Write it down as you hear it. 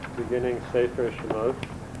beginning Sefer Shemot.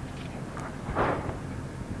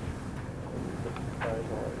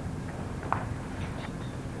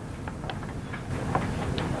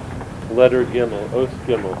 Letter Gimel, Os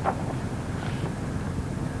Gimel.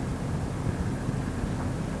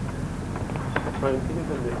 Ryan, can you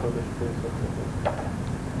send me a photo, please?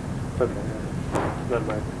 It's not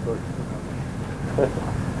my book.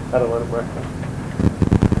 I don't want to mark it.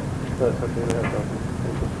 No, it's okay, we have nothing.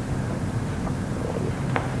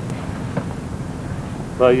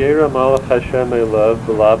 Vayera Malach Hashem Elav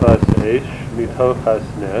B'lavas Eish Mitoch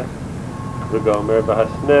Hasneh V'gomer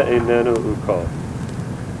B'Hasneh Einenu Ukol.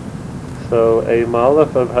 So a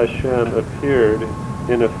Malach of Hashem appeared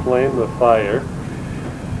in a flame of fire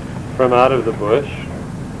from out of the bush,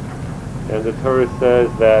 and the Torah says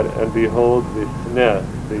that, and behold, the sneh,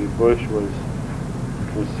 the bush was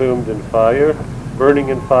consumed in fire, burning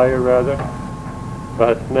in fire rather,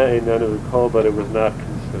 but it was not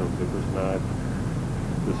consumed, it was not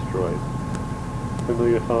destroyed.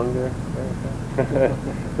 Familiar song there, Erica?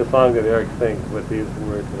 The song that Eric sings with these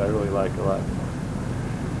words that I really like a lot.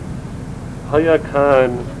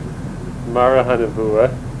 Hayakan Mara Hanavua.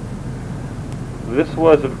 This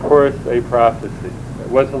was, of course, a prophecy. It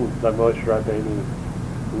wasn't that Moshe Rabbeinu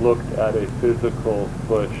looked at a physical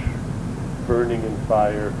bush burning in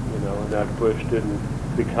fire, and that bush didn't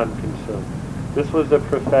become consumed. This was a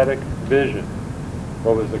prophetic vision,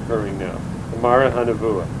 what was occurring now. Mara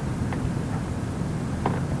Hanavua.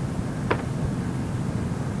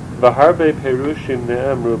 V'harbe perushim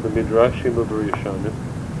ne'emru b'midrashim u'b'rishonim.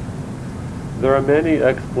 There are many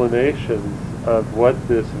explanations of what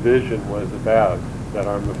this vision was about that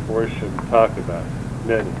our Meforshim talk about.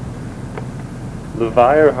 Many.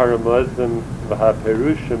 Levayer haramazim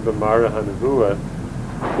v'haperushim b'mara hanavua,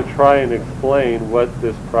 to try and explain what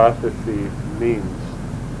this prophecy means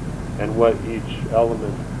and what each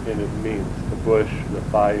element in it means. The bush, the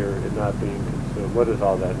fire, it not being consumed. What does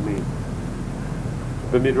all that mean?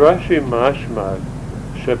 B'midrashim mashma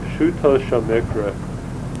shepshuto shamikra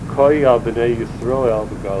koi al b'nei Yisroel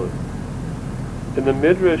b'galus. In the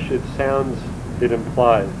Midrash, it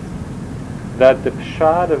implies that the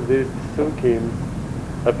pshat of these psukim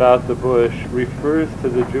about the bush refers to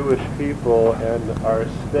the Jewish people and our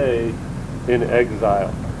stay in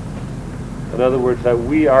exile. In other words, that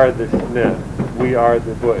we are the sneh, we are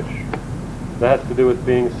the bush. That has to do with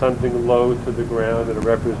being something low to the ground, and it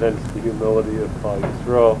represents the humility of Klal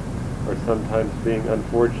Yisrael, or sometimes being,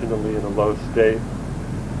 unfortunately, in a low state.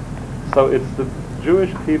 So it's the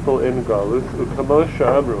Jewish people in Galus, u'kamosha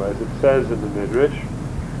amru, as it says in the Midrash,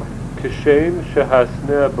 kishem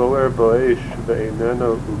shehasneh boer bo'esh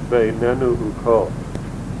ve'einenu ukol.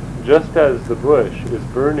 Just as the bush is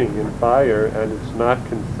burning in fire and it's not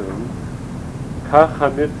consumed, kach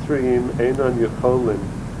hamitzriim einon yecholin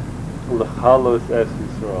l'chalos es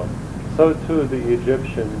Yisrael. So too the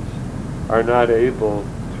Egyptians are not able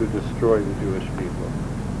to destroy the Jewish people.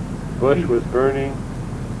 The bush was burning,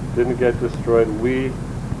 didn't get destroyed. We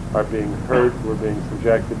are being hurt. We're being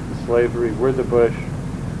subjected to slavery. We're the bush.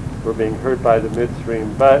 We're being hurt by the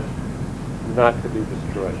Mitzrayim, but not to be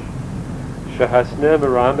destroyed. Shehasneh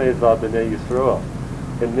meramez al b'nei Yisroel.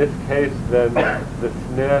 In this case, then, the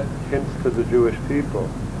sneh hints to the Jewish people.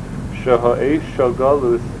 Sheha'esh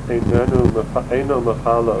shogalus eino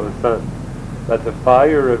mechala osan. That the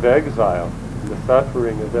fire of exile, the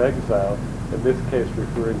suffering of exile, in this case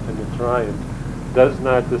referring to Mitzrayim, does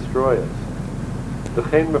not destroy us.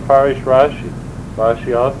 V'chein mefarish Rashi.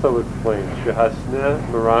 Rashi also explains, Shehasneh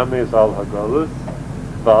meramez al hagalus,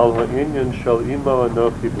 v'al ha'inyan shel imo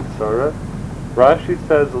anochi b'tzara. Rashi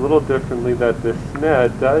says a little differently that the sneh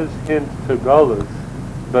does hint to galus,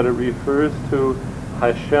 but it refers to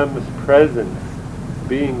Hashem's presence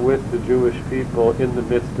being with the Jewish people in the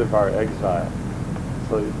midst of our exile.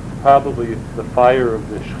 So probably the fire of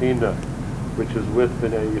the Shekhinah, which is with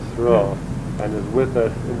Bnei Yisrael, and is with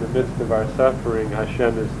us in the midst of our suffering,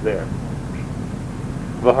 Hashem is there.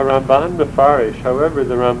 V'haramban mefarish, however,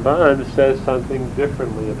 the Ramban says something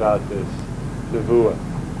differently about this nevuah.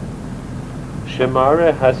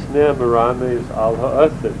 Shemare hasneh meramez al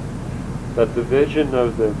ha'asid, that the vision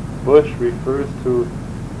of the bush refers to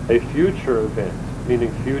a future event,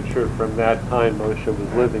 meaning future from that time Moshe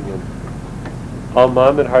was living in. Al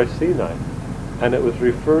Mamad Har Sinai. And it was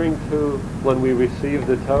referring to when we received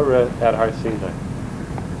the Torah at Har Sinai.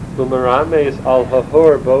 Umarames al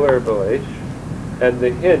hahor boer boesh, and the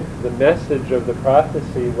hint, the message of the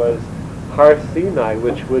prophecy was Har Sinai,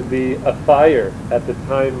 which would be a fire at the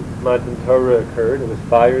time Matan Torah occurred. It was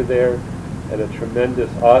fire there, and a tremendous,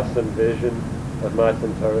 awesome vision of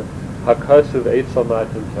Matan Torah. Hakasuv Eitzel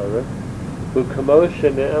Matan Torah. וכמו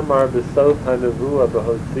שנאמר בסוף הנבואה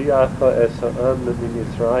בהוציאך את העם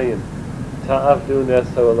ממצרים ta'avdu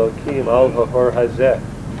neso Elokim al hahor hazeh.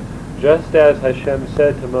 Just as Hashem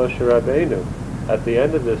said to Moshe Rabbeinu at the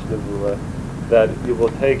end of this nevuah, that you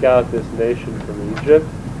will take out this nation from Egypt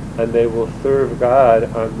and they will serve God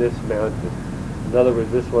on this mountain. In other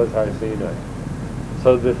words, this was Har Sinai.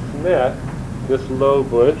 So the smeh, this low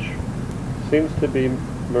bush, seems to be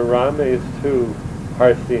merames to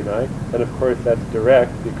Har Sinai, and of course that's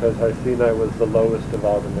direct because Har Sinai was the lowest of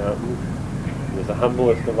all the mountains. It was the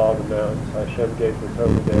humblest of all the mountains. Hashem gave the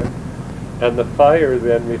Torah there. And the fire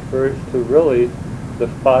then refers to really the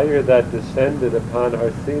fire that descended upon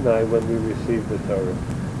Har Sinai when we received the Torah,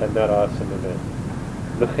 and that awesome event.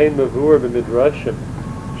 V'chein mavur b'midrashim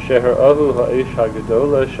shehar'ahu ha'esh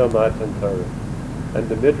ha'gedola shel matan Torah. And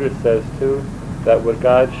the Midrash says too that what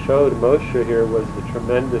God showed Moshe here was the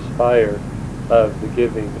tremendous fire of the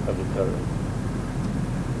giving of the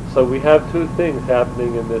Torah. So we have two things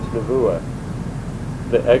happening in this nevuah.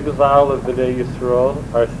 The exile of Bnei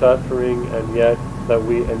Yisrael, our suffering and yet that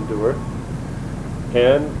we endure,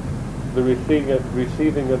 and the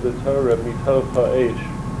receiving of the Torah mitoch ha'esh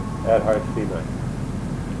at Har Sinai.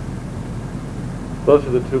 Those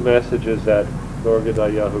are the two messages that Or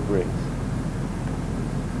Gedayahu brings.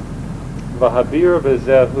 V'habir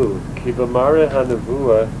bezehu ki b'mareh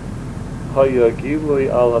hanevuah haya gilui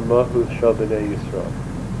al hamahus shel Bnei Yisrael.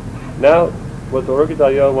 Now, what the Or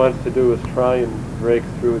Gedayahu wants to do is try and break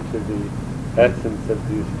through to the essence of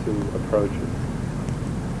these two approaches.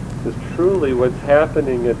 Because truly what's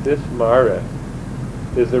happening at this Mareh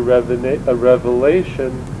is a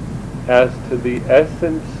revelation as to the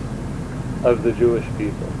essence of the Jewish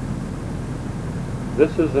people.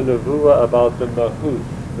 This is a nevuah about the mahus,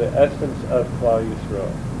 the essence of Klal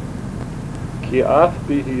Yisrael. Ki af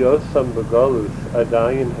bihiyosam b'galus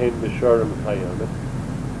adayin hein misharim kayamet.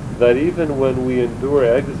 That even when we endure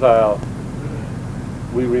exile,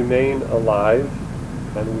 we remain alive,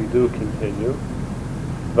 and we do continue.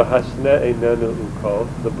 V'hasneh einenu ukol.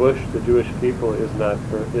 The bush, the Jewish people, is not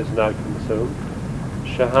consumed.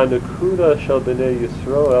 Shahanakuda shel b'nei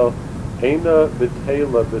Yisrael eina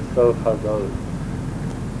b'teila b'sof hagalus.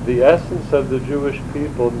 The essence of the Jewish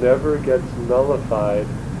people never gets nullified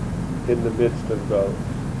in the midst of Golus.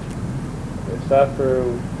 They suffer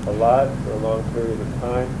a lot for a long period of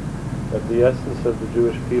time, but the essence of the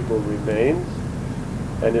Jewish people remains,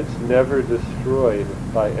 and it's never destroyed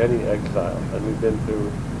by any exile. And we've been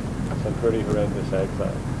through some pretty horrendous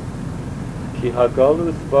exile. Ki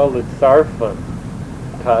hagalus ba litzarfan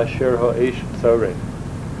ka'asher ha'esh tzoreh.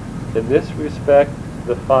 In this respect,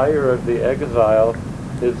 the fire of the exile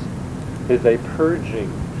is a purging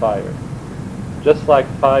fire. Just like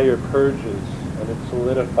fire purges and it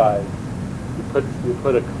solidifies. You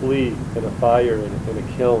put a kli in a fire in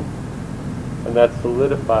a kiln, and that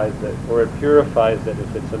solidifies it, or it purifies it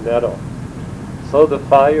if it's a metal. So the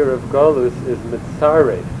fire of Golus is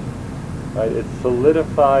mitzareh, right? It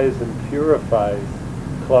solidifies and purifies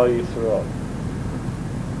Klal Yisrael.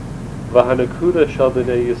 V'hanakuda shel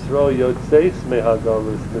b'nei Yisrael yotzeis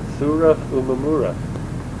meha-Golus mitzuraf u'mamuraf.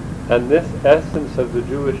 And this essence of the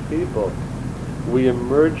Jewish people, we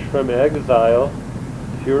emerge from exile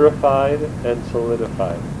purified and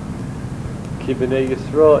solidified. Ki b'nei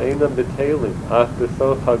Yisrael einam b'teilim ach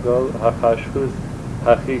b'sof hachashchus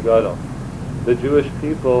hachi gadol. The Jewish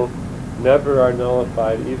people never are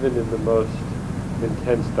nullified even in the most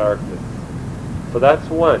intense darkness. So that's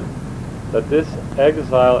one, that this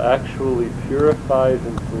exile actually purifies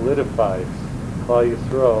and solidifies Klal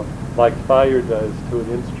Yisrael like fire does to an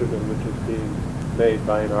instrument which is being made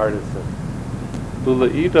by an artisan.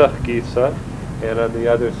 Ula'idach Gisa, and on the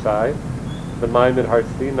other side, the Maimed Har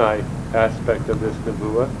Sinai aspect of this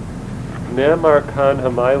nevuah, Ne'amar kan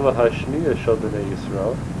hamayla hashniya shel b'nei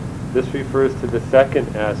Yisrael. This refers to the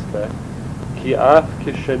second aspect. Ki af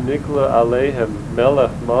kishenigla alehem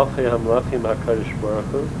melech malchei hamlachim HaKadosh Baruch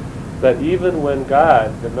Hu. That even when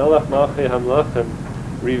God, the melech malchei hamlachim,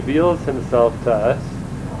 reveals himself to us,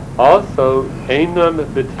 also einam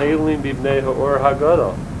b'teilim b'bnei ha'or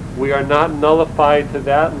hagadol. We are not nullified to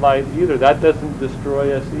that light either. That doesn't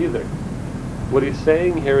destroy us either. What he's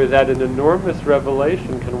saying here is that an enormous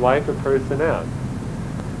revelation can wipe a person out.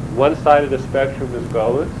 One side of the spectrum is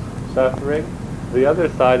Golus, suffering. The other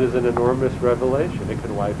side is an enormous revelation. It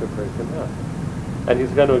can wipe a person out. And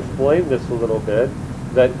he's going to explain this a little bit,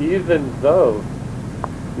 that even though,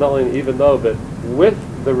 but with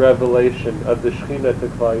the revelation of the Shekhinah to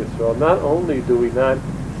Klal Yisrael, not only do we not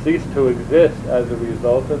cease to exist as a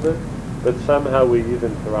result of it, but somehow we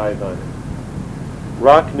even thrive on it.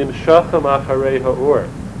 Rak nimshacham acharei ha'or.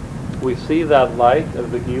 We see that light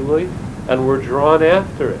of the Gilui, and we're drawn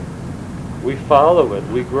after it. We follow it.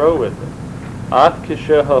 We grow with it. Af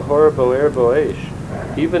kishe hahor boer boesh.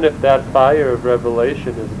 Even if that fire of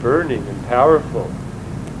revelation is burning and powerful,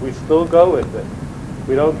 we still go with it.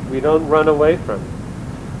 We don't run away from it.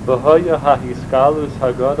 V'hoya hahiskalus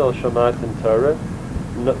hagadol shamatin Torah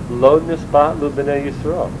lo nisbatlu b'nei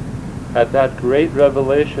Yisrael. At that great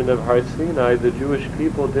revelation of Har Sinai, the Jewish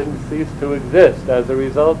people didn't cease to exist as a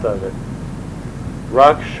result of it.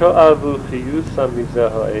 Rak sho'avu chiyusam mizeh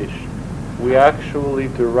ha'esh. We actually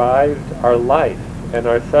derived our life and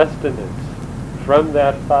our sustenance from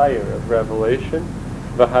that fire of revelation.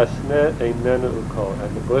 V'hasneh einenu ukol.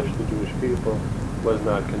 And the bush, the Jewish people, was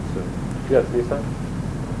not consumed. Yes, Nisan?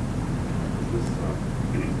 This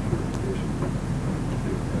purification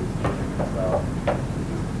about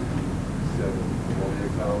said all the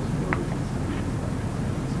exiles, or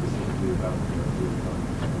specifically about the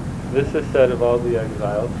This is said of all the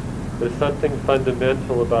exiles. There's something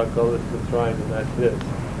fundamental about Golus Mitzrayim, and that's this.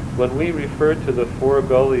 When we refer to the 4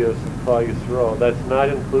 Golios of Klal Yisrael, that's not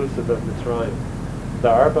inclusive of Mitzrayim. The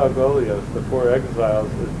Arba Golios, the 4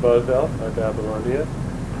 exiles, is Bavel, or Babylonia,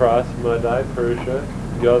 Pras, Madai, Persia,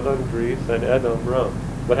 Yavon, Greece, and Edom, Rome.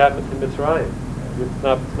 What happened to Mitzrayim?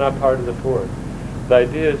 It's not part of the 4. The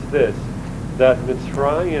idea is this, that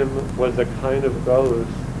Mitzrayim was a kind of Golus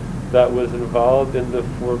that was involved in the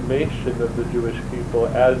formation of the Jewish people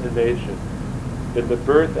as a nation, in the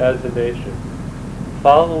birth as a nation.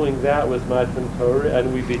 Following that was Matan Torah,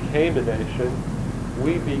 and we became a nation.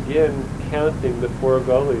 We begin counting the 4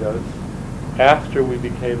 Golios after we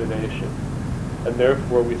became a nation, and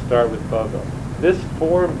therefore we start with Babel. This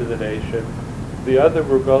formed the nation. The other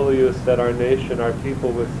were Golios that our nation, our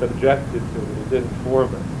people was subjected to. It didn't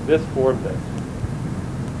form us. This formed us.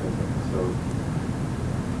 So,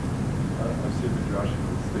 I've seen Midrash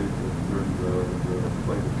would state that during the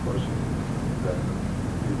flight of Persian that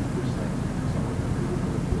 80% someone that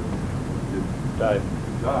did Died.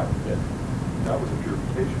 die. Yes. That was a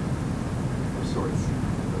purification of sorts.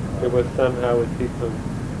 It was somehow a tikkun.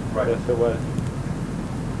 Right. Yes, it was.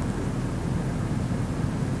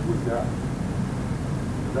 Who was that?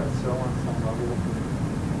 Is that so on some level?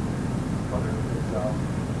 Other than itself?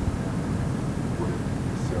 Would it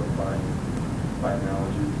be so by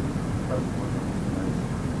analogy?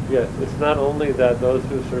 Yes, it's not only that those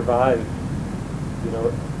who survive,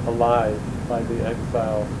 alive by the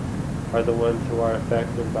exile are the ones who are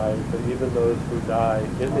affected by it, but even those who die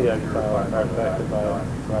in the exile are affected by it.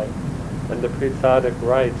 Right. And the Pri Tzaddik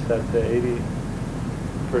writes that the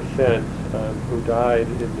 80% who died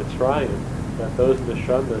in Mitzrayim, that those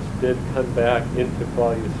neshamas did come back into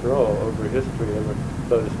Klal Yisrael over history. They were,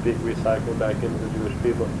 so to speak, recycled back into the Jewish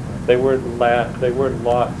people. They weren't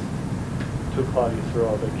lost to Klal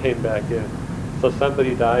Yisrael. They came back in. So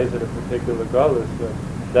somebody dies in a particular galus,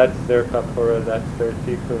 that's their kapora, that's their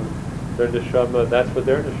tikkun, their neshama, that's what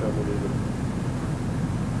their neshama needed.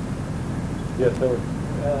 Yes, sir.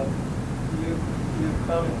 You've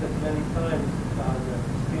commented many times on the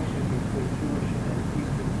distinction between Jewish and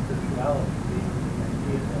Eastern spirituality, being the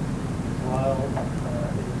idea that while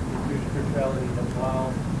in Jewish spirituality, that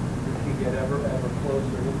while you get ever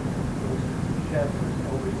closer to Hashem, there's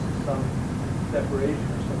always some separation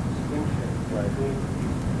or some distinction between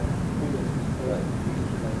the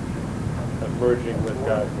Merging with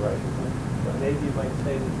God, right. But maybe you might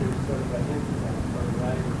say that there's sort of an incident or a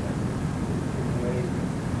right in the way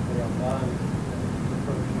the Ramban is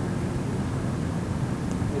approaching.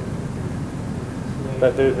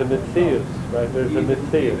 But there's a mitzius, right? There's a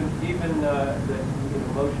mitzius. Even that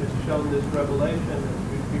Moshe has shown this revelation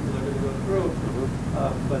that people are going to go through,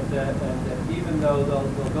 but that even though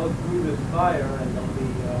they'll go through this fire and they'll be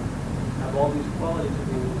have all these qualities of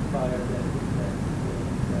being in the fire, that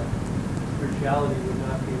spirituality would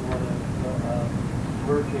not be one of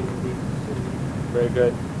merging and being consumed. Very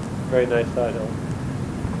good. Very nice thought, Ellen.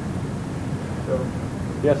 So,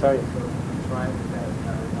 Yes, are you? Mitzrayim is that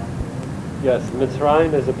paradigm? Yes,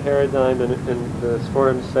 Mitzrayim is a paradigm, and the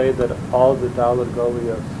Sforim say that all the Dalet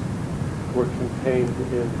Golios were contained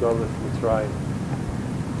in Golus Mitzrayim.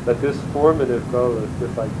 That this formative Golus,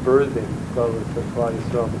 this like birthing Golus of Klal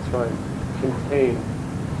Yisrael Mitzrayim, contained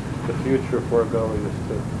the future for Golios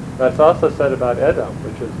too. That's also said about Edom,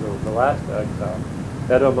 which is the last exile.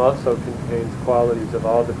 Edom also contains qualities of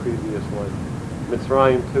all the previous ones.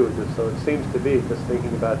 Mitzrayim too, so it seems to be, just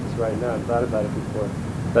thinking about this right now, I've thought about it before,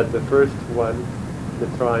 that the first one,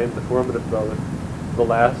 Mitzrayim, the formative Golus, the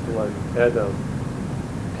last one, Edom,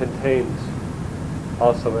 contains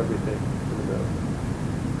also everything in the middle.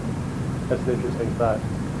 That's an interesting thought.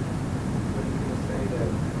 But you can say that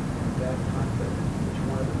that concept, which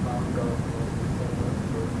one of the found goals was the same as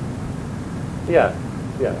the Yeah,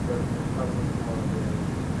 yeah. but it's probably more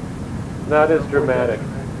of Not as more dramatic.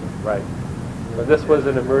 detrimental. Right. But this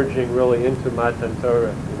wasn't emerging really into Matan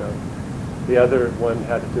Torah, you know. The other ones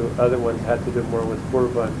had to do more with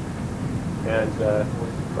Qurban. And,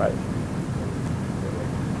 right.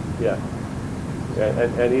 Yeah. Yeah,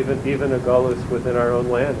 and even a galus within our own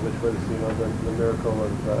land, which was, you know, the miracle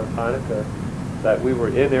of Hanukkah, that we were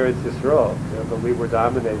in Eretz Yisrael, you know, but we were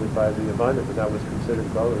dominated by the Yavanim, and that was considered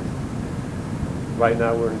galus. Right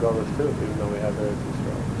now we're in galus too, even though we have Eretz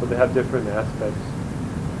Yisrael. So they have different aspects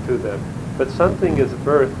to them. But something is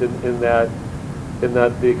birthed in that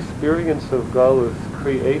the experience of galus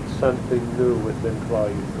creates something new within Klal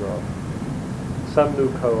Yisrael. Some new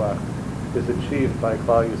koach is achieved by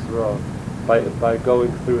Klal Yisrael by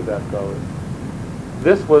going through that galus.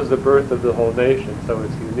 This was the birth of the whole nation, so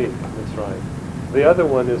it's unique. That's right. The other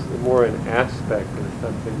one is more an aspect of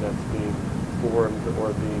something that's being formed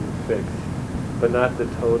or being fixed, but not the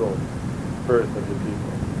total birth of the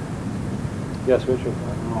people. Yes, Richard?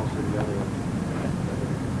 And also the other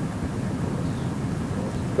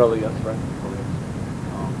Goliath, right?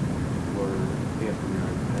 were after we were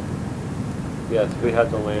independent. Yes, we had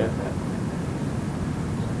the land.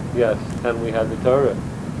 Yes, and we had the Torah.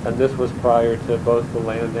 And this was prior to both the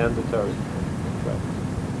land and the Torah. Right.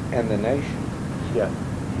 And the nation. Yeah.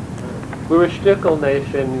 We were a shtickle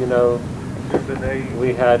nation, you know.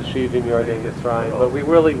 We had Shivim Yardei Mitzrayim, but we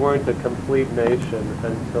really weren't a complete nation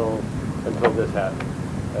until this happened.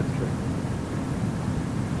 That's true.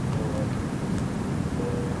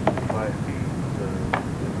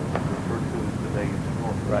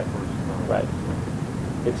 Right. Right.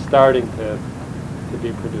 It's starting to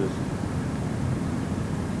be produced.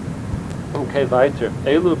 Okay, weiter.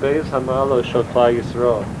 Elu beis hamalo shel Klal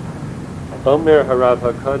Yisrael. Omer harav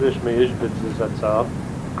hakadosh meishbitz zatzal.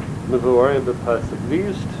 Mevuorim b'pasuk.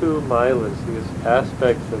 These two milas, these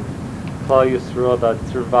aspects of Klal Yisrael about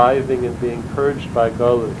surviving and being purged by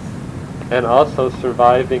Golus, and also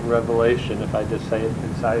surviving revelation, if I just say it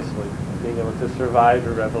concisely, being able to survive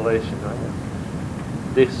a revelation. Right?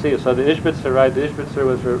 So the Ishbitzer, right? The Ishbitzer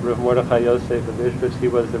was Rav Mordechai Yosef of Ishbitz. He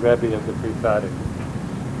was the Rebbe of the Pre-Tzaddik.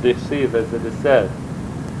 Dichsiv, as it is said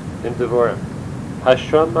in Devorim,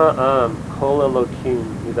 Hashama am kol Elokim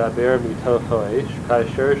yidaber mitocho eish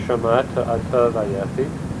kasher shamata ata vayechi.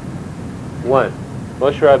 1.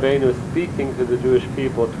 Moshe Rabbeinu is speaking to the Jewish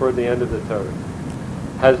people toward the end of the Torah.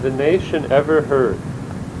 Has the nation ever heard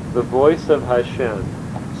the voice of Hashem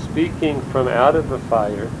speaking from out of the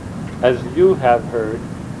fire, as you have heard,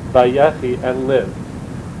 vayechi, and lived?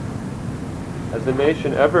 Has the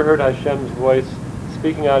nation ever heard Hashem's voice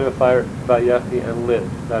speaking out of the fire, vayechi, and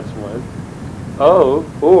lived? That's one. Oh,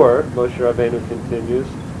 or, Moshe Rabbeinu continues,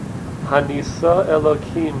 Hanisa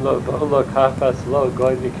Elokim lo v'lo kafas lo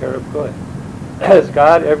goy mikerab goy. Has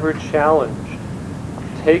God ever challenged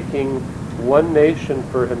taking one nation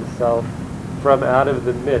for himself from out of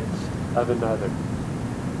the midst of another?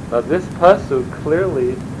 Now this pasuk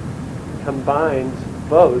clearly combines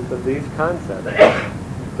both of these concepts.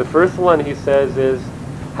 The first one he says is,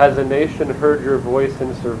 has a nation heard your voice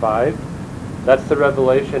and survived? That's the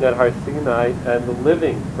revelation at Har Sinai and the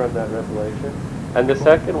living from that revelation. And the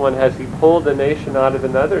second one, has he pulled a nation out of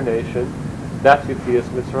another nation? That's Yetzias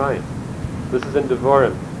Mitzrayim. This is in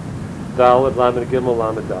Devorim. Daled Lamed Gimel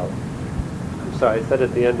Lamed Daled. I'm sorry, I said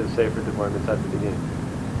at the end of Sefer Devorim, it's at the beginning.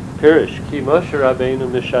 Pirish, Ki Moshe Rabbeinu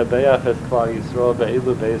mishabeach es Klal Yisrael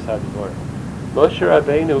ve'elu beis haDevorim. Moshe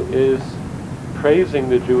Rabbeinu is praising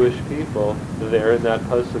the Jewish people there in that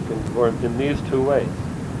pasuk in Devorim in these two ways.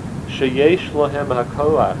 Sheyesh lohem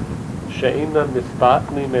hakoach she'inam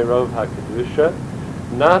misbatni merov hakedusha.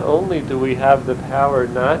 Not only do we have the power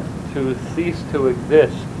not to cease to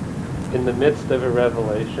exist in the midst of a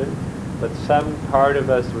revelation, but some part of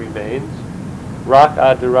us remains. Rak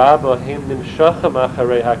adarabo hem nimshachem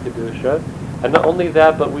acharei hakedusha. And not only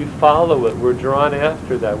that, but we follow it. We're drawn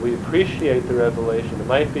after that. We appreciate the revelation. It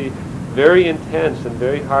might be very intense and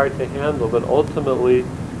very hard to handle, but ultimately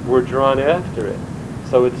we're drawn after it.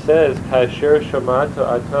 So it says, Kasher shamata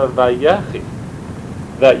ata vayechi,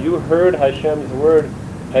 that you heard Hashem's word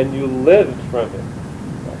and you lived from it.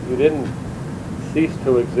 You didn't cease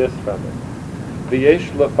to exist from it.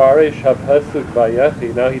 V'yesh lefarish hapasuk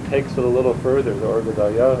vayechi. Now he takes it a little further, the Or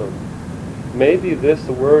Gedayahu. Maybe this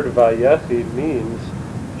word vayechi means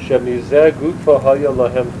shemizeh gufa haya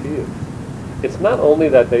lahem tiyuv. It's not only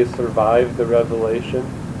that they survived the revelation,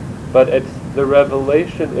 but it's the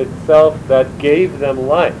revelation itself that gave them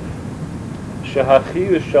life.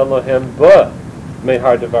 Shehachiyu shalahem ba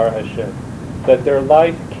mehar devar Hashem. That their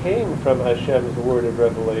life came from Hashem's word of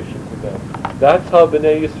revelation to them. That's how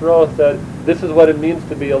Bnei Yisrael said, this is what it means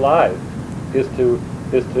to be alive, is to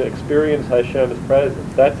experience Hashem's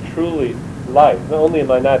presence. That's truly life. Not only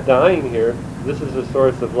am I not dying here, this is a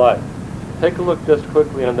source of life. Take a look just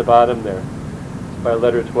quickly on the bottom there, by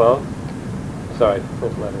letter 12. Sorry,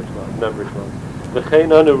 letter 12, number 12.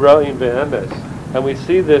 V'chein anu ra'im be'emes. And we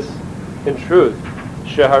see this in truth.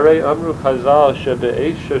 Sheharei amru chazal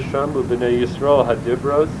shebe'esh sheshamu b'nei Yisrael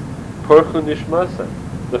hadibros porchu nishmasa.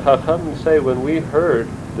 The Chachamim say when we heard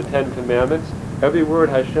the Ten Commandments, every word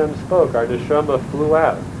Hashem spoke, our neshama flew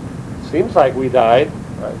out. Seems like we died,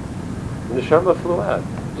 right? The neshama flew out.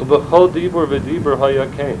 Ubechol dibur v'dibur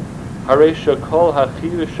hayakein. Harei shekol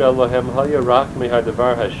hachiyu shalohem haya rak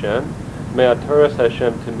mehadavar Hashem me'atoras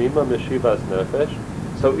Hashem temima meshivas nefesh.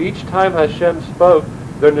 So each time Hashem spoke,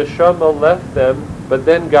 their neshama left them, but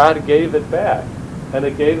then God gave it back, and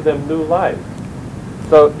it gave them new life.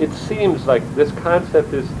 So it seems like this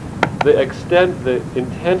concept is the extent, the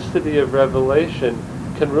intensity of revelation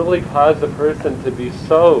can really cause a person to be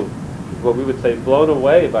so, what we would say, blown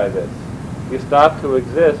away by this. You stop to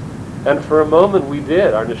exist, and for a moment we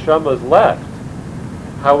did. Our neshamas left.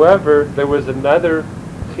 However, there was another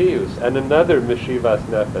chiyus and another meshivas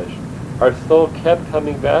nefesh. Our soul kept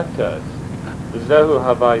coming back to us. Zehu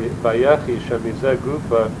havayachi shemizeh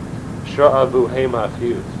gufa sha'avu heim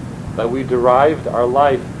hachiyus. That we derived our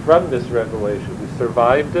life from this revelation. We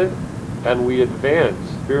survived it, and we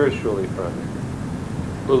advanced spiritually from it.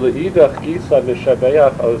 Uleidach isa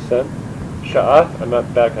mishabeach osem sha'af, I'm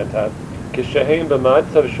not back on top, kishehem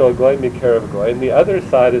b'matzav shel goy mikerav goy. And the other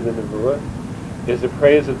side of the nevuah is the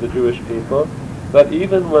praise of the Jewish people. But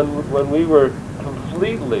even when we were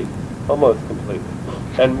completely, almost completely,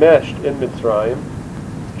 enmeshed in Mitzrayim,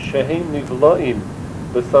 shehem nivloim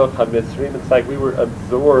b'soch ha-Mitzrayim, it's like we were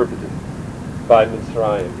absorbed by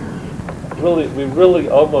Mitzrayim. We really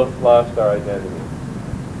almost lost our identity.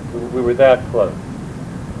 We were that close.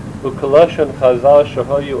 U'koloshan chazal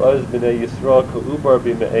shehoyu oz b'nei Yisrael ka'ubar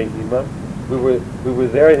b'me'ei ima. We were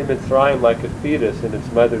there in Mitzrayim like a fetus in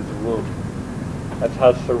its mother's womb. That's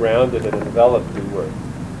how surrounded and enveloped we were.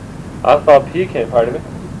 Afal P pardon me?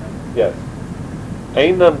 Yes.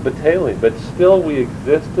 Einam b'telim, but still we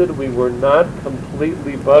existed. We were not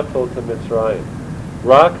completely batal to Mitzrayim.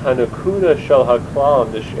 Rak hanakuda shel haklal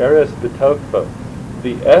nisheres b'tokfo.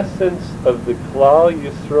 The essence of the Klal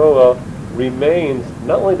Yisroel remains.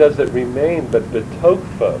 Not only does it remain, but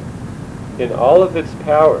b'tokfo, in all of its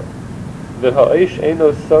power. V'ha'esh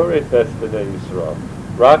eino soref es b'nei Yisrael.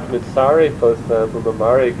 Rak mitzaref osam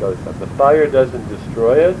u'mamarek osam. The fire doesn't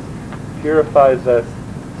destroy us, purifies us,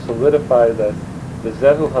 solidifies us.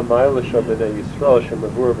 V'zehu hamayla shel b'nei Yisrael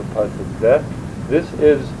shemavur b'pasuk zeh. This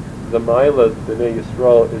is the Maila B'nai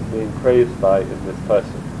Yisrael is being praised by in this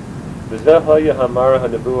pasuk. V'zeh haya hamara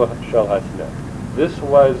hanavuah shel hasneh. This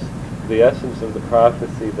was the essence of the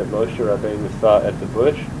prophecy that Moshe Rabbeinu saw at the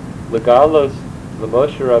bush. Legalos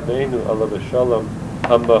l'Moshe Rabbeinu alav shalom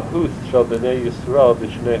hamahus shel B'nai Yisrael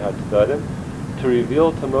b'shnei hatzadim, to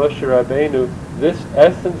reveal to Moshe Rabbeinu this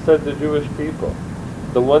essence of the Jewish people,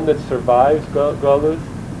 the one that survives Golus,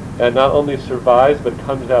 and not only survives but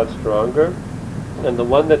comes out stronger, and the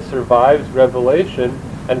one that survives revelation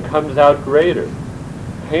and comes out greater.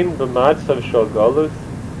 Hein b'matzav shel golus,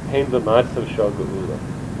 hein b'matzav shel geula.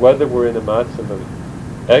 Whether we're in a matzav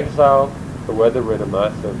of exile or whether we're in a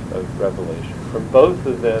matzav of revelation. From both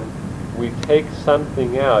of them, we take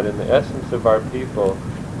something out in the essence of our people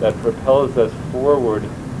that propels us forward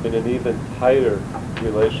in an even tighter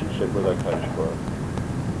relationship with our Kadosh Baruch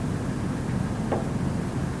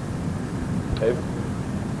Hu. Okay?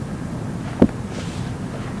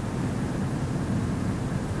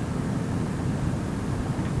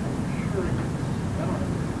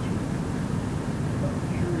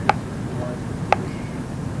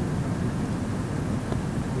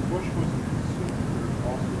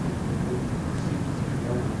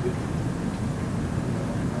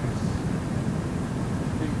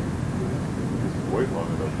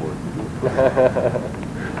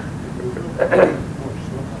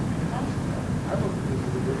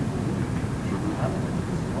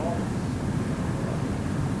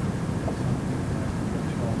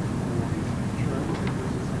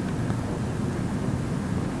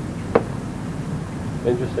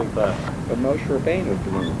 Interesting thought. But Moshe Rabbeinu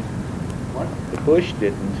didn't. What? The bush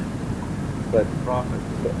didn't. But Prophet.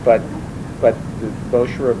 but the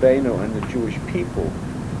Moshe Rabbeinu and the Jewish people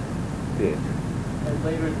did. And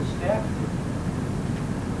later the staff did.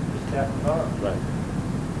 The staff of Aaron. Right.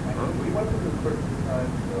 We went to the first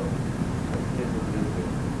time, so I can't believe it.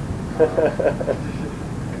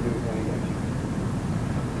 I knew it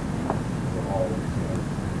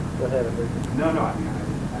Go ahead. No, I mean,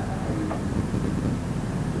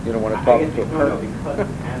 You don't want to I talk guess to a no, person. because it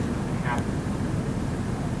hasn't happened.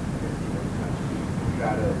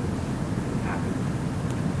 Try to happen.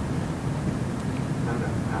 I don't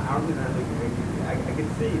know. I don't think that I can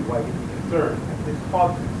see why you'd be concerned. It's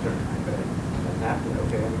cause concern. But it doesn't happen.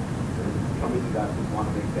 Okay. Somebody that would want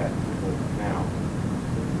to make that simple now.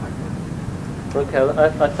 Okay,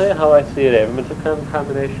 I'll tell you how I see it, Abram. It's a kind of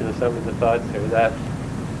combination of some of the thoughts here. That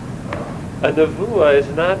a nevuah is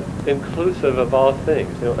not inclusive of all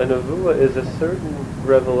things. You know, a nevuah is a certain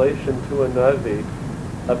revelation to a navi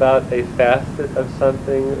about a facet of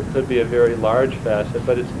something. It could be a very large facet,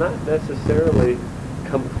 but it's not necessarily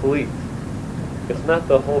complete. It's not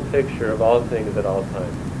the whole picture of all things at all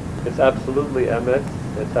times. It's absolutely emes.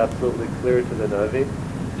 It's absolutely clear to the navi.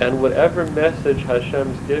 And whatever message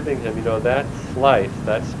Hashem's giving him, you know, that slice,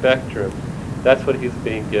 that spectrum, that's what he's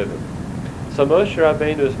being given. So Moshe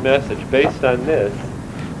Rabbeinu's message, based on this,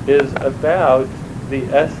 is about the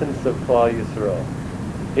essence of Klal Yisrael.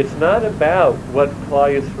 It's not about what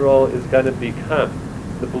Klal Yisrael is going to become,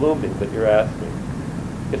 the blooming that you're asking.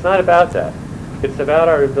 It's not about that. It's about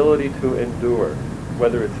our ability to endure,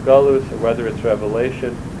 whether it's Galus or whether it's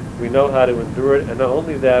revelation. We know how to endure it, and not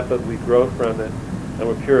only that, but we grow from it, and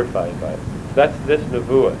we're purified by it. That's this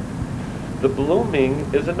nevuah. The blooming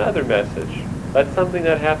is another message. That's something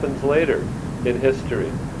that happens later in history,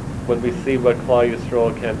 when we see what Klal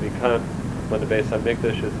Yisrael can become, when the Beis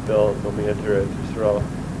HaMikdash is built, when we enter Yisrael.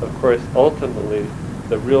 Of course, ultimately,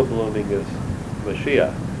 the real blooming is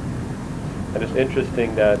Mashiach. And it's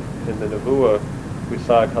interesting that in the nevuah we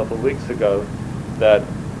saw a couple of weeks ago that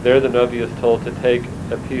there the Navi is told to take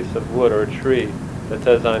a piece of wood or a tree that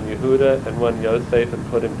says on Yehuda and one Yosef and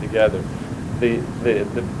put them together.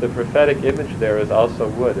 The prophetic image there is also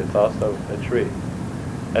wood. It's also a tree.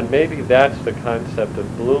 And maybe that's the concept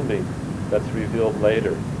of blooming that's revealed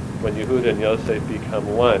later, when Yehuda and Yosef become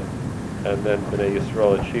one, and then Bnei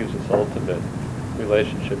Yisrael achieves its ultimate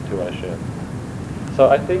relationship to Hashem. So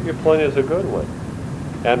I think your point is a good one.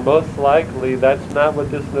 And most likely that's not what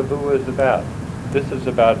this nevuah is about. This is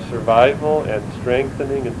about survival and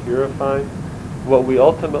strengthening and purifying. What we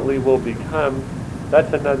ultimately will become,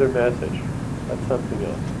 that's another message. That's something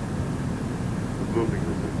else. The blooming is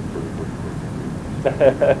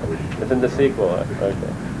It's in the sequel.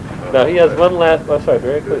 Okay. Now he has one last. Oh, sorry.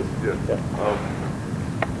 Very quick. Yes. Yeah.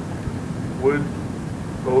 Would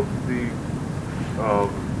both the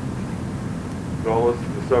Galus,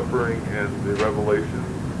 the suffering, and the revelation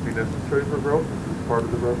be necessary for growth? Is this part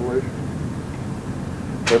of the revelation?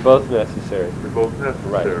 They're both necessary. They're both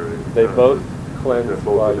necessary. Right. They both cleanse they're both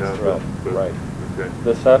Klal in Yisrael. essence, but- Right. Okay.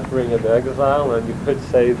 The suffering of exile, and you could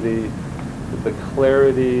say the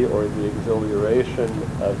clarity or the exhilaration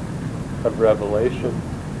of revelation.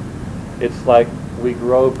 It's like we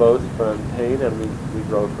grow both from pain and we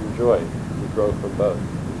grow from joy. We grow from both.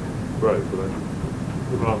 Right, but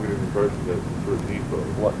I'm not getting the impression that it's sort of need both.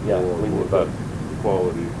 What- yeah, we need both. The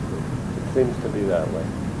quality. It seems to be that way.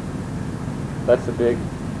 That's a big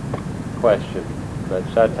question, but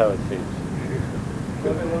that's how it seems.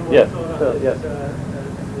 One more Yes, thought on Phil, this, yes.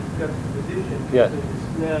 this juxtaposition Yes. between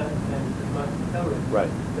the Sneh and the Matan Torah. Right.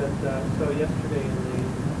 That, so yesterday in the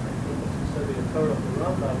study of Torah of the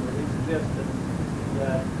Rambam, where he suggested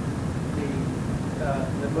that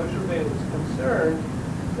that Moshe Rabbeinu was concerned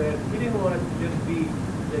that he didn't want it to just be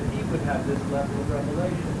that he would have this level of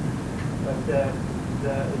revelation, but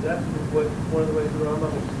that's what one of the ways the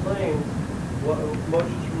Rambam explains what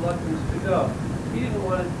Moshe's reluctance to go. He didn't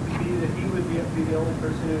want it to be that he would be the only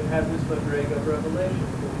person who would have this madrega of revelation.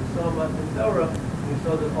 When he saw Matan Torah, and he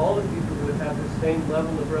saw that all the people would have the same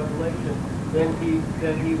level of revelation, then he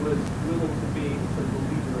was willing to be sort of a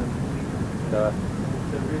leader and believer.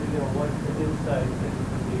 So really, what's the insight into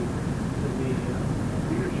the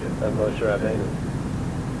leadership And Moshe Rabbeinu.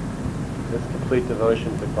 This complete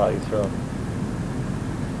devotion to Klal Yisrael.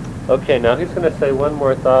 Okay, now he's going to say one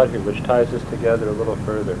more thought here, which ties this together a little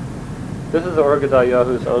further. This is Or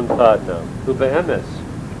Gedayahu's own thought now. Ube'emes,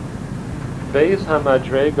 Beis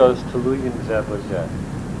HaMadregos Teluyin Zeh B'Zeh.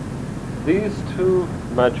 These two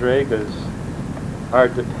madregas are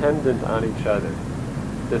dependent on each other.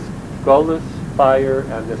 This Golus fire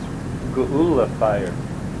and this Geula fire,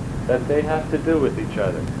 that they have to do with each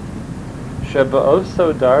other.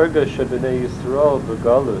 Sheba'oso darga sheb'nei Yisrael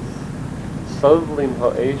b'Golus, sovlim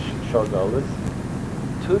ha'esh shel Golus,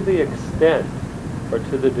 to the extent or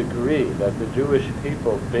to the degree that the Jewish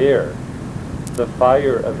people bear the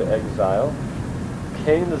fire of exile,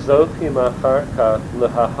 Kain zochim achar kach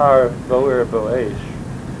lehahar boer boesh,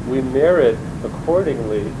 we merit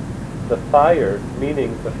accordingly the fire,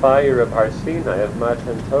 meaning the fire of Har Sinai, of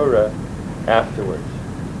Matan Torah, afterwards.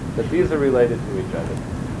 But these are related to each other.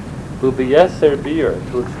 Ubiyeser bir,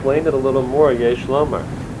 to explain it a little more, Yesh Lomar,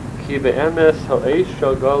 Ki be'emes ha'esh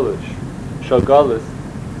shel galus,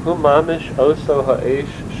 hu mamish oso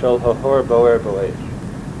ha'esh shel hahor boer bo'esh.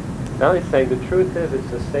 Now he's saying the truth is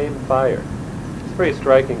it's the same fire. It's a very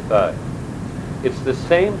striking thought. It's the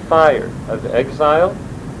same fire of exile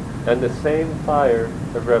and the same fire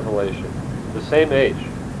of revelation. The same age.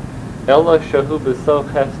 Ella shahu b'so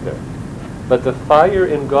chester. But the fire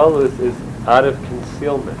in Galus is out of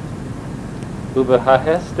concealment.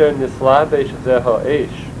 Ubehahester nislabesh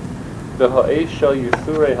zehoesh, behoesh shel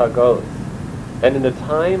yisure hagalus. And in a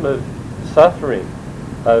time of suffering,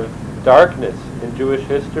 of darkness in Jewish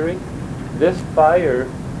history, this fire,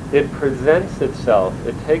 it presents itself,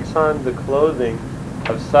 it takes on the clothing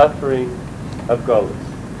of suffering of Galus.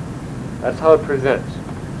 That's how it presents.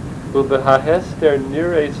 Ubehahester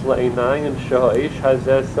nires la'inayim shehoesh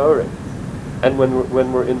hazeh soreh. And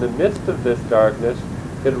when we're in the midst of this darkness,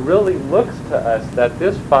 it really looks to us that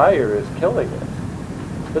this fire is killing us.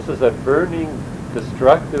 This is a burning,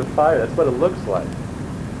 destructive fire. That's what it looks like.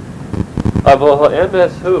 But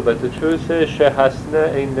the truth is,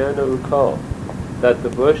 that the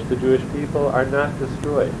bush, the Jewish people, are not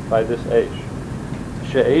destroyed by this age.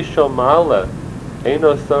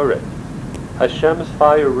 Hashem's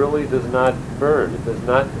fire really does not burn, it does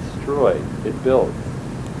not destroy, it builds.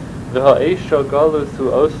 And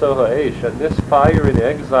this fire in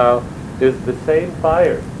exile is the same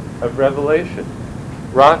fire of revelation.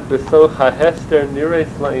 But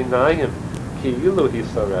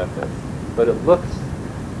it looks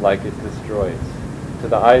like it destroys. To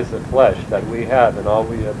the eyes of flesh that we have and all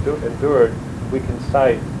we have endured, we can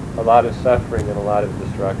cite a lot of suffering and a lot of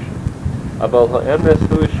destruction. But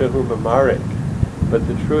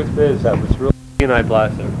the truth is that was really Sinai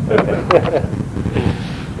blossom.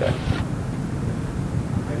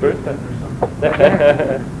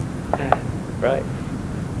 Right.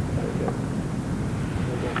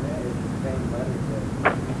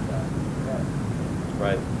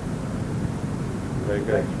 Right. Very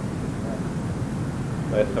good.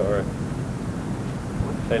 Nice Torah.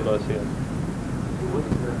 Same Ocean.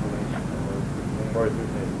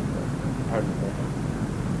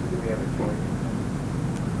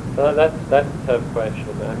 So that's a tough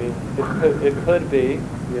question. I mean, it could be,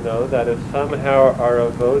 that if somehow our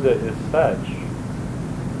avoda is such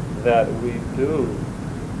that we do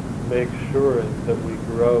make sure that we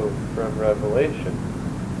grow from revelation,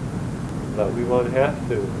 that we won't have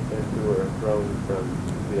to endure growing from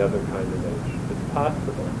the other kind of age. It's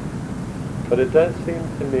possible. But it does seem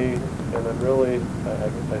to me, and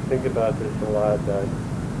I think about this a lot, that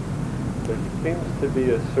there seems to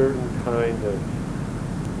be a certain kind of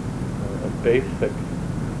a basic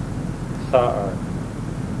sa'ar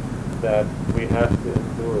that we have to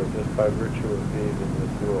endure just by virtue of being in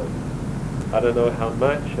this world. I don't know how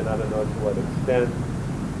much, and I don't know to what extent,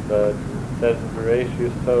 but it says in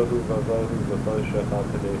Bereshit, Tohu vavohu v'choshev al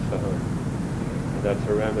pnei sahar. And that's a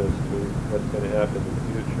remiss to what's going to happen in the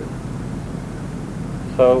future.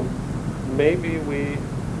 So maybe we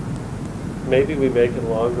make it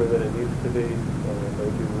longer than it needs to be.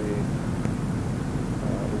 Maybe we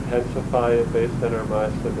intensify it based on our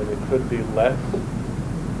masim, and it could be less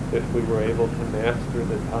if we were able to master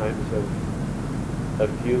the times of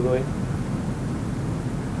Gilui.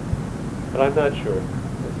 But I'm not sure.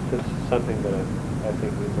 It's just something that I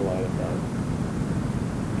think needs a lot of thought.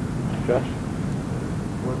 Josh?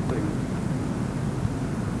 One thing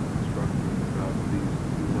struck me about these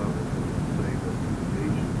two levels is to say that the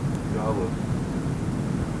Asian Galus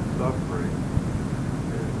suffering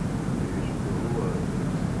and the Asian Geula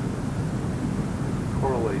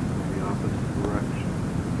correlate in the opposite direction.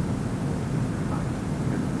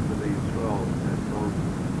 And the Israel at both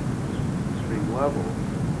extreme levels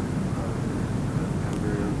have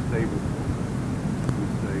very unstable points. We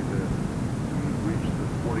say that we reached the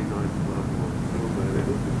 49th level of Geula and it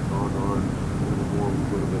had gone on a little more, we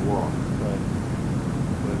would have been lost. Right.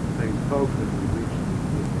 But at the same token, we reached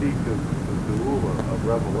the peak of the Geula, of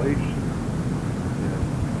revelation. And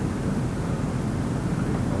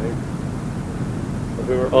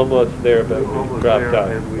We were almost there, but we almost dropped there, out.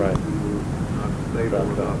 and we Right. were not stable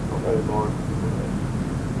Dropped enough out. to hold on to it.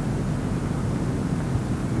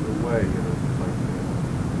 Either way, it's like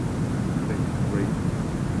things great.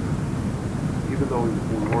 Even though we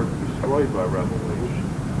weren't destroyed by revelation,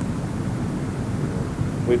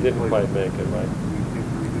 We didn't quite make it, right? we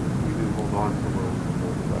did hold on to it.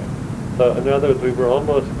 Right. So in other words, we were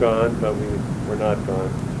almost gone, but we were not gone.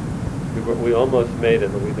 we almost made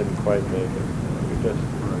it, but we didn't quite make it. We just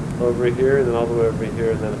over here, and then all the way over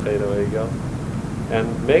here, and then Theta Ego. And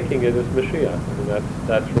making it is Mashiach. I mean,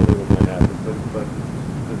 that's really what might happen. But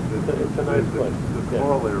it's a nice place. The Yeah.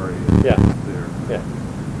 corollary Yeah. is there. Yeah.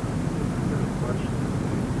 Question.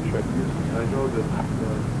 Sure. I know that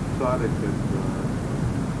Tzaddik and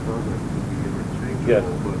Tzaddik could be interchangeable, Yes.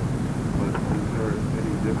 but is there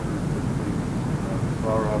any difference between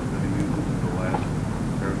Saraf that he uses in the last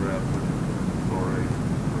paragraph with Torah,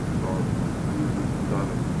 or Saraf uses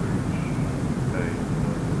Tzaddik Pei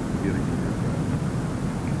beginning of the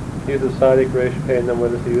paragraph? He uses Sadik, Resh, Pei, and then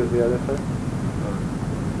what does he use the other time?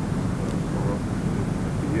 Saraf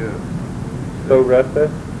at the end.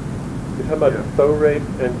 Thorephet? You're talking about Yeah. Thorep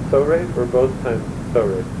and Thorep, or both times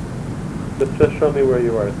Thorep? Just show me where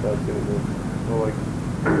you are, so I'll see what it is. So like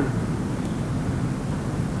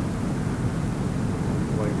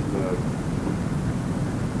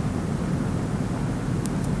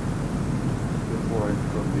this line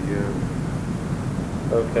from the end.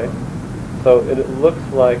 Okay. So it looks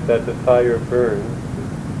like that the fire burns.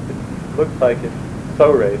 It looks like it's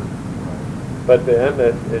Thorep, but the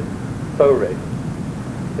emes is Thorep.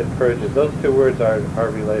 It purges. Those two words are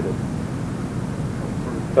related.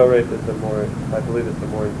 Thorep is I believe it's a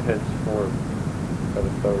more intense form of a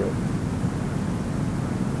Thorep.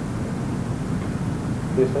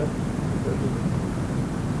 You said?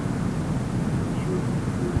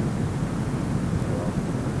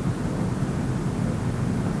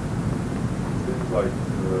 Seems like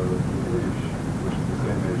the Ish, which is the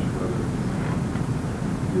same Ish, whether it's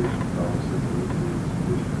the Ish of Thomas or the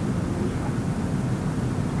Ish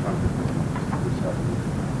of this happening.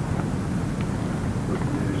 But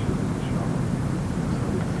the Ish is in the Shama. So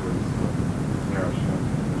it's near Hashem,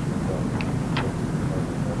 Ish of Thomas.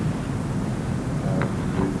 And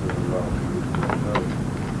these are the rock, these are the rock,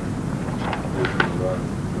 these are the rock,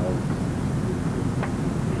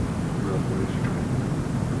 revelation.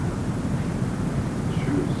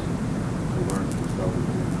 Choose to learn to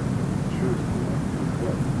self-esteem. Choose to learn to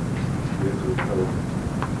reflect. The answer is no.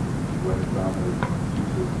 When it's dominant,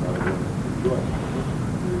 chooses not a woman to joy.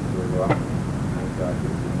 It is the rock, and in fact,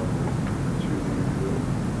 it's the one that's choosing to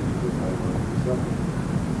chooses not a woman to suffer.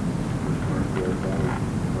 Which learns their value,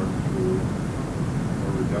 learns to a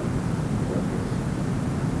redemption.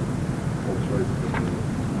 Whole choice of the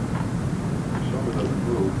Shama doesn't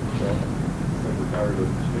move, so the power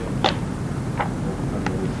doesn't change.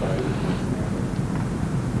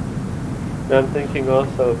 Now I'm thinking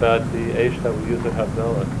also about the Eish that we use at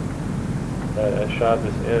Havdalah. That as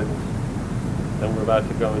Shabbos ends, and we're about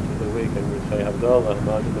to go into the week, and we say Havdalah,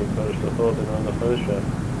 Hamadim Kodesh L'chol B'non L'chosha.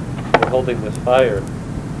 We're holding this fire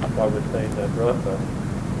while we're saying that bracha.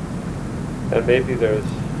 And maybe there's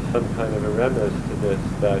some kind of a remez to this,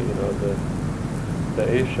 that the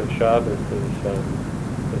Eish of Shabbos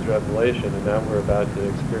is revelation, and now we're about to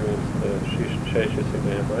experience the Sheshes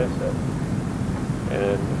Yemei HaMa'aseh.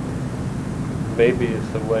 And maybe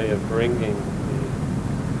it's a way of bringing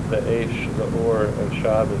the Eish, the Or of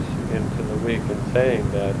Shabbos into the week, and saying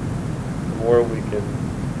that the more we can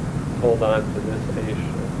hold on to this Eish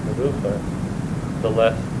of Meducha, the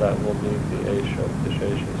less that will need the Eish of the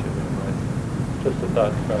Sheshes Yemei HaMa'aseh. Just a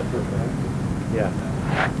thought process. Yeah.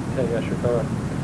 Yeah, Yashar Torah.